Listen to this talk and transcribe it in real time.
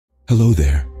Hello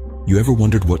there. You ever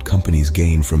wondered what companies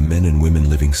gain from men and women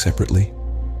living separately?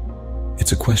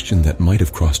 It's a question that might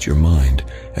have crossed your mind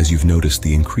as you've noticed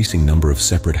the increasing number of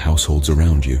separate households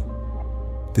around you.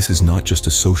 This is not just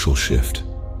a social shift,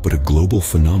 but a global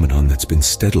phenomenon that's been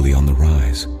steadily on the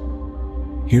rise.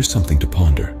 Here's something to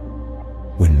ponder.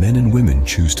 When men and women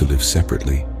choose to live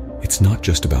separately, it's not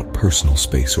just about personal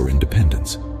space or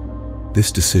independence.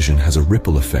 This decision has a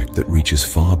ripple effect that reaches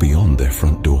far beyond their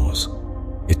front doors.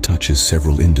 It touches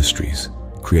several industries,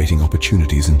 creating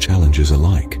opportunities and challenges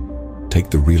alike. Take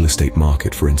the real estate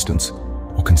market, for instance,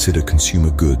 or consider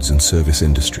consumer goods and service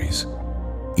industries.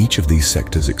 Each of these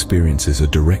sectors experiences a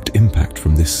direct impact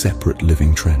from this separate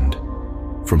living trend.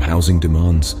 From housing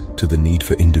demands to the need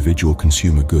for individual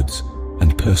consumer goods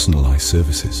and personalized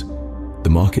services, the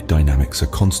market dynamics are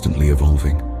constantly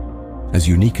evolving. As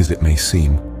unique as it may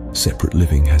seem, separate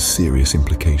living has serious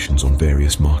implications on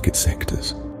various market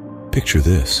sectors. Picture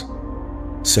this.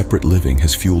 Separate living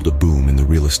has fueled a boom in the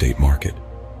real estate market.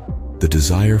 The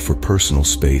desire for personal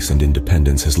space and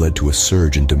independence has led to a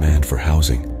surge in demand for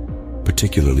housing,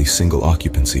 particularly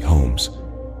single-occupancy homes.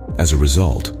 As a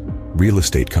result, real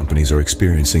estate companies are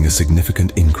experiencing a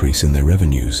significant increase in their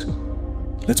revenues.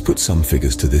 Let's put some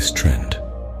figures to this trend.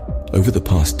 Over the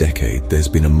past decade, there's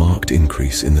been a marked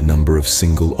increase in the number of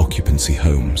single-occupancy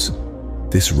homes.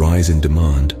 This rise in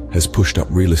demand has pushed up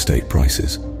real estate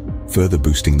prices, further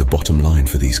boosting the bottom line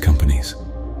for these companies.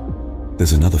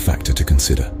 There's another factor to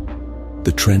consider.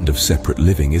 The trend of separate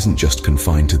living isn't just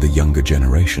confined to the younger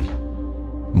generation.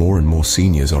 More and more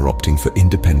seniors are opting for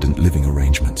independent living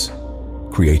arrangements,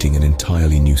 creating an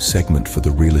entirely new segment for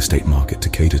the real estate market to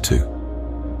cater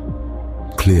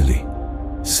to. Clearly,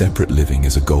 separate living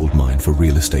is a goldmine for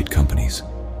real estate companies.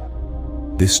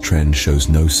 This trend shows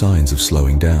no signs of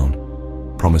slowing down,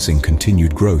 promising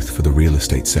continued growth for the real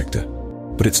estate sector.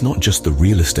 But it's not just the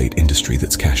real estate industry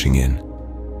that's cashing in.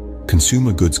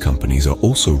 Consumer goods companies are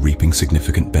also reaping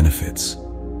significant benefits.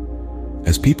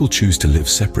 As people choose to live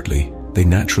separately, they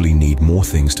naturally need more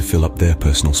things to fill up their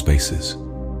personal spaces.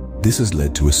 This has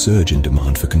led to a surge in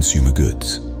demand for consumer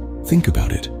goods. Think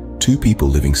about it. Two people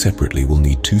living separately will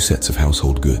need two sets of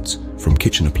household goods, from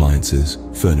kitchen appliances,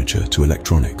 furniture to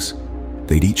electronics.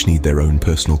 They'd each need their own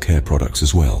personal care products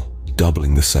as well,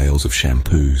 doubling the sales of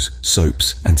shampoos,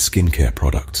 soaps, and skincare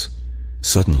products.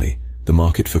 Suddenly, the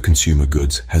market for consumer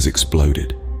goods has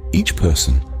exploded. Each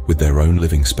person, with their own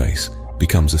living space,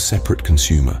 becomes a separate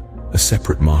consumer, a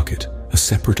separate market, a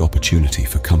separate opportunity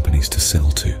for companies to sell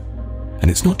to.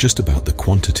 And it's not just about the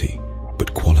quantity,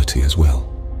 but quality as well.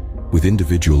 With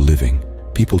individual living,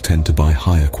 people tend to buy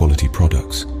higher quality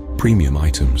products, premium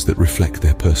items that reflect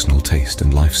their personal taste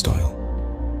and lifestyle.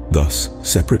 Thus,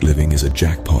 separate living is a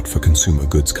jackpot for consumer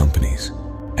goods companies.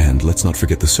 And let's not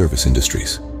forget the service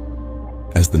industries.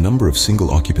 As the number of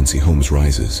single-occupancy homes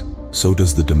rises, so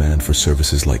does the demand for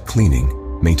services like cleaning,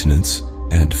 maintenance,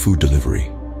 and food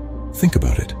delivery. Think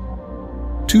about it.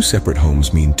 Two separate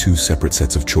homes mean two separate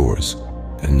sets of chores,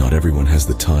 and not everyone has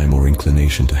the time or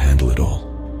inclination to handle it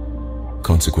all.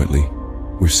 Consequently,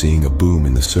 we're seeing a boom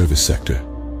in the service sector.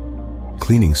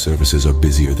 Cleaning services are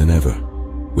busier than ever,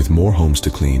 with more homes to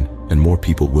clean and more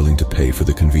people willing to pay for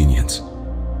the convenience.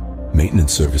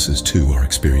 Maintenance services too are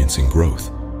experiencing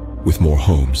growth. With more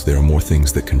homes, there are more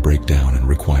things that can break down and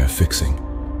require fixing.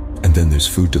 And then there's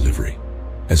food delivery.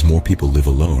 As more people live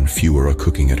alone, fewer are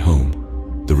cooking at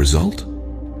home. The result?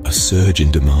 A surge in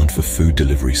demand for food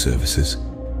delivery services.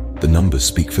 The numbers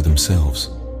speak for themselves.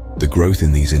 The growth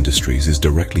in these industries is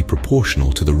directly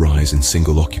proportional to the rise in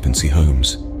single-occupancy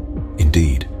homes.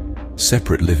 Indeed,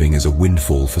 separate living is a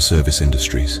windfall for service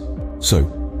industries. So,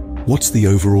 what's the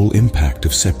overall impact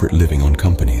of separate living on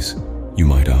companies, you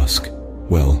might ask?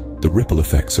 Well, the ripple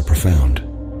effects are profound.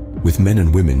 With men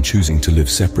and women choosing to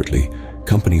live separately,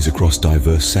 companies across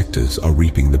diverse sectors are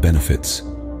reaping the benefits.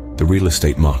 The real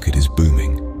estate market is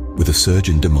booming, with a surge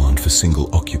in demand for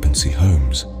single-occupancy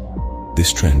homes.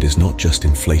 This trend is not just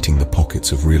inflating the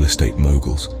pockets of real estate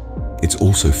moguls, it's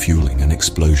also fueling an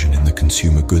explosion in the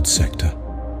consumer goods sector.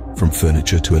 From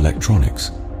furniture to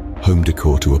electronics, home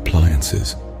decor to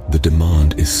appliances, the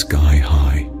demand is sky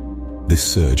high. This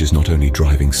surge is not only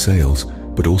driving sales,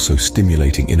 but also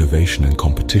stimulating innovation and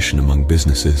competition among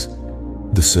businesses.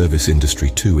 The service industry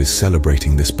too is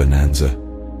celebrating this bonanza.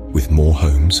 With more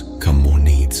homes come more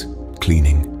needs: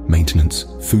 cleaning, maintenance,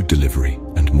 food delivery,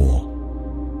 and more.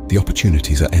 The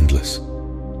opportunities are endless.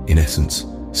 In essence,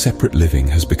 separate living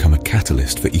has become a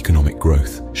catalyst for economic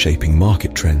growth, shaping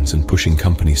market trends and pushing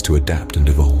companies to adapt and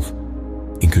evolve.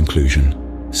 In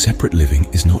conclusion, separate living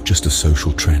is not just a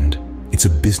social trend, it's a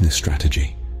business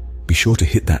strategy. Be sure to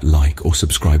hit that like or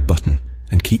subscribe button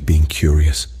and keep being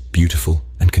curious, beautiful,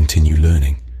 and continue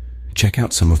learning. Check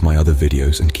out some of my other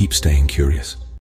videos and keep staying curious.